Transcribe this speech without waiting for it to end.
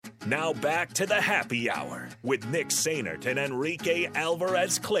Now back to the Happy Hour with Nick Sainert and Enrique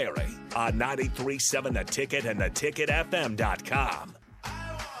Alvarez Clary on 93.7 The Ticket and theticketfm.com.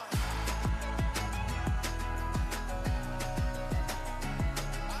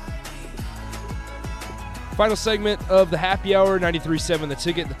 Final segment of the Happy Hour, 93.7 The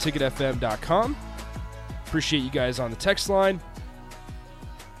Ticket, theticketfm.com. Appreciate you guys on the text line.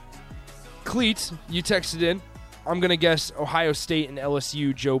 Cleet, you texted in. I'm going to guess Ohio State and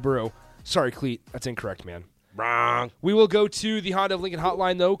LSU, Joe Burrow. Sorry, Cleet. That's incorrect, man. Wrong. We will go to the Honda of Lincoln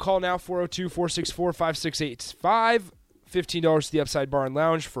hotline, though. Call now, 402-464-5685. $15 to the Upside Bar and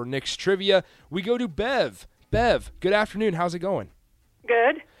Lounge for Nick's Trivia. We go to Bev. Bev, good afternoon. How's it going?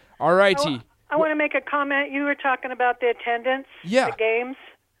 Good. All righty. I want to make a comment. You were talking about the attendance, Yeah. the games,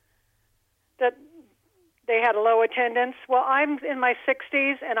 that they had a low attendance. Well, I'm in my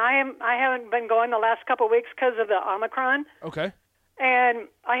 60s, and I haven't been going the last couple of weeks because of the Omicron. Okay. And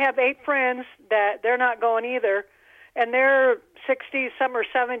I have 8 friends that they're not going either, and they're 60, some are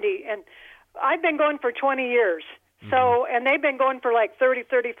 70. And I've been going for 20 years, so and they've been going for like 30,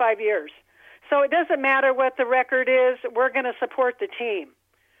 35 years. So it doesn't matter what the record is. We're going to support the team.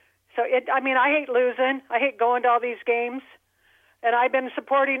 So, I hate losing. I hate going to all these games. And I've been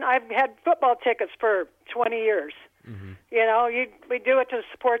supporting, I've had football tickets for 20 years. Mm-hmm. You know, we do it to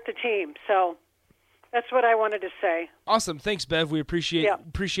support the team. So that's what I wanted to say. Awesome. Thanks, Bev. We appreciate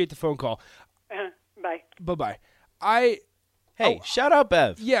the phone call. Bye. Bye-bye. Shout out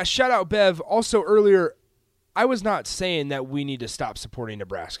Bev. Yeah, shout out Bev. Also, earlier, I was not saying that we need to stop supporting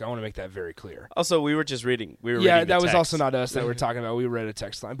Nebraska. I want to make that very clear. Also, we were just reading. Yeah, that was also not us that we're talking about. We read a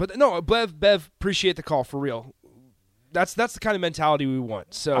text line. But no, Bev, appreciate the call for real. That's the kind of mentality we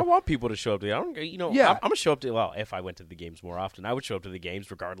want. So I want people to show up to. I'm gonna show up to. Well, if I went to the games more often, I would show up to the games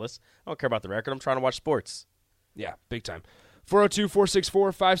regardless. I don't care about the record. I'm trying to watch sports. Yeah, big time.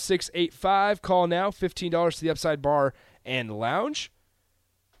 402-464-5685. Call now. $15 to the Upside Bar and Lounge.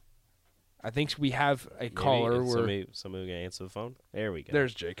 I think we have a caller. Somebody gonna answer the phone. There we go.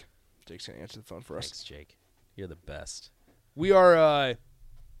 There's Jake. Jake's gonna answer the phone for us. Thanks, Jake. You're the best. We are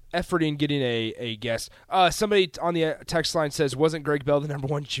efforting getting a guest. Somebody on the text line says, wasn't Greg Bell the number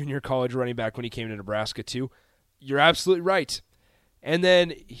 1 junior college running back when he came to Nebraska too? You're absolutely right. And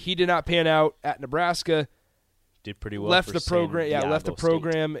then he did not pan out at Nebraska. Did pretty well. Left the program. Yeah, left the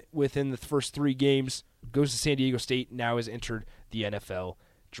program within the first 3 games. Goes to San Diego State. Now has entered the NFL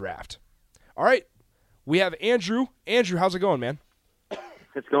draft. All right, we have Andrew. Andrew, how's it going, man?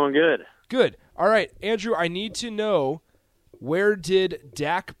 It's going good. Good. All right, Andrew, I need to know, where did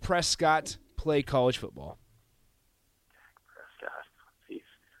Dak Prescott play college football? Prescott. Jeez.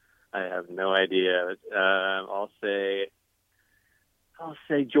 I have no idea. I'll say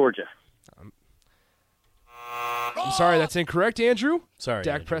Georgia. I'm sorry, that's incorrect, Andrew. Sorry,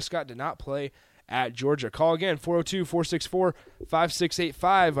 Dak Andrew. Prescott did not play at Georgia. Call again,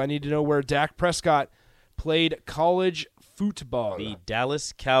 402-464-5685. I need to know where Dak Prescott played college football. The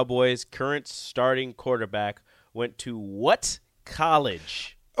Dallas Cowboys' current starting quarterback went to what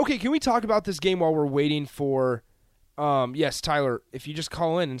college? Okay, can we talk about this game while we're waiting for yes, Tyler, if you just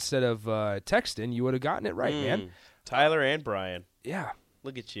call in instead of texting, you would have gotten it right, man. Tyler and Brian. Yeah.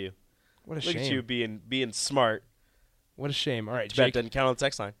 Look at you. What a shame. Look at you being smart. What a shame. All right, Too bad Jake. doesn't count on the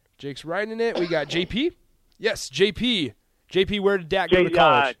text line. Jake's writing it. We got JP. Yes, JP. JP, where did Dak go to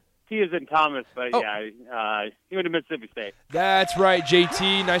college? He is in Thomas, but Oh. he went to Mississippi State. That's right,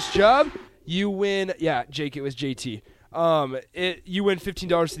 JT. Nice job. You win. Yeah, Jake, it was JT. You win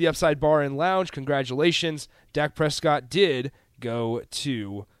 $15 to the Upside Bar and Lounge. Congratulations. Dak Prescott did go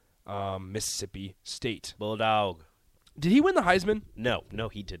to Mississippi State. Bulldog. Did he win the Heisman? No,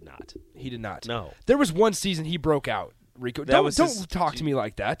 he did not. He did not. No. There was one season he broke out, Rico. Don't talk to me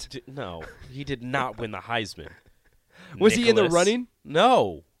like that. No, he did not win the Heisman. Was he in the Nicholas. running?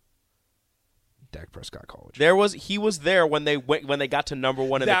 No. Dak Prescott College. He was there when they got to number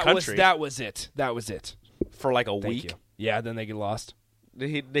 1 in the country. That was it. For like a Thank week. you. Yeah, then they get lost.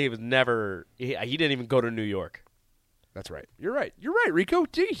 He was never. He didn't even go to New York. That's right. You're right, Rico.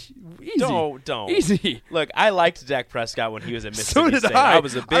 Gee, easy. Don't. Easy. Look, I liked Dak Prescott when he was at Mississippi So did State. I. I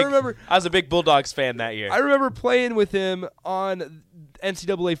was a big Bulldogs fan that year. I remember playing with him on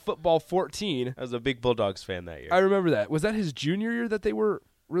NCAA Football 14. I was a big Bulldogs fan that year. I remember that. Was that his junior year that they were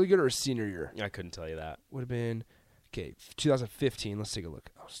really good, or his senior year? I couldn't tell you that. Would have been 2015. Let's take a look.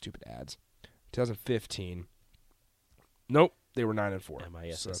 Oh, stupid ads. 2015. Nope, they were 9-4.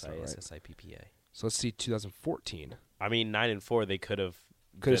 MISSISSIPPA. So let's see 2014. I mean, 9-4. They could have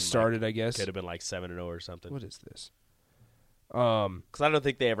started, I guess. Could have been like 7-0 or something. What is this? Because I don't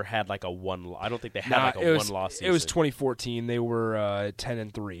think they ever had like a one. I don't think they had one-loss season. It was 2014. They were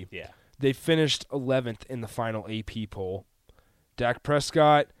 10-3. Yeah. They finished 11th in the final AP poll. Dak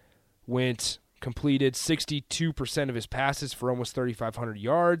Prescott completed 62% of his passes for almost 3,500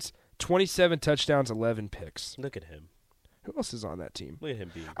 yards, 27 touchdowns, 11 picks. Look at him. Who else is on that team? Look at him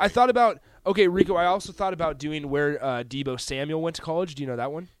being great. I thought about, Rico, I also thought about doing where Deebo Samuel went to college. Do you know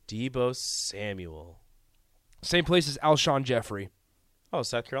that one? Deebo Samuel. Same place as Alshon Jeffrey. Oh,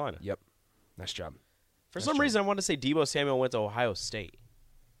 South Carolina. Yep. Nice job. For some reason, I wanted to say Deebo Samuel went to Ohio State.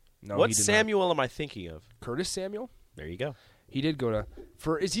 No, what Samuel am I thinking of? Curtis Samuel? There you go. He did go to...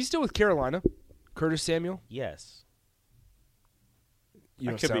 Is he still with Carolina? Curtis Samuel? Yes. You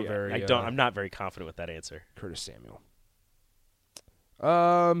don't sound very... I'm not very confident with that answer. Curtis Samuel.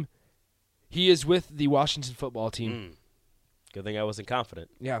 He is with the Washington football team. Good thing I wasn't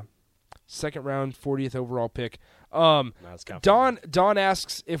confident. Yeah. Second round, 40th overall pick. Not as confident. Don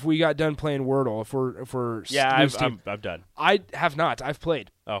asks if we got done playing Wordle. If we're I'm done. I have not. I've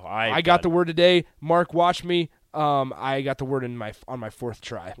played. Oh, I got the word today. Mark watched me. I got the word on my fourth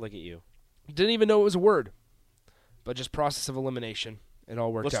try. Look at you. Didn't even know it was a word, but just process of elimination. It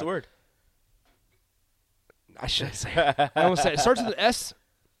all worked out. What's the word? I shouldn't say it. I almost said it. It starts with an S,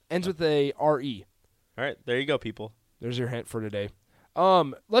 ends with a R-E. All right, there you go, people. There's your hint for today.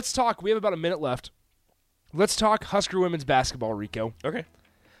 Let's talk. We have about a minute left. Let's talk Husker women's basketball, Rico. Okay.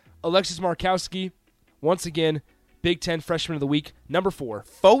 Alexis Markowski, once again, Big Ten Freshman of the Week, number 4.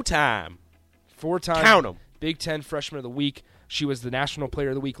 Faux time. 4-time Count 'em. Big Ten Freshman of the Week. She was the National Player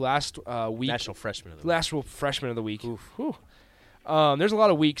of the Week last week. National Freshman of the Week. National Freshman of the Week. There's a lot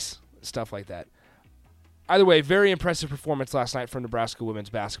of weeks, stuff like that. Either way, very impressive performance last night from Nebraska women's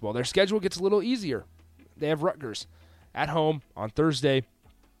basketball. Their schedule gets a little easier. They have Rutgers at home on Thursday.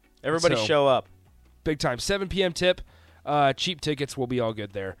 Everybody show up. Big time. 7 p.m. tip. Cheap tickets will be all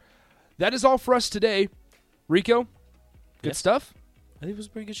good there. That is all for us today. Rico, good stuff? I think it was a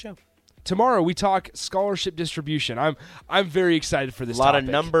pretty good show. Tomorrow we talk scholarship distribution. I'm very excited for this topic. A lot of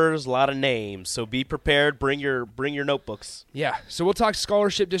numbers, a lot of names. So be prepared. Bring your notebooks. Yeah. So we'll talk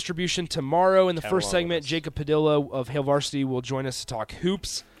scholarship distribution tomorrow. In the first segment, Jacob Padilla of Hail Varsity will join us to talk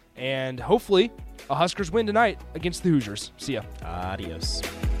hoops. And hopefully a Huskers win tonight against the Hoosiers. See ya. Adios.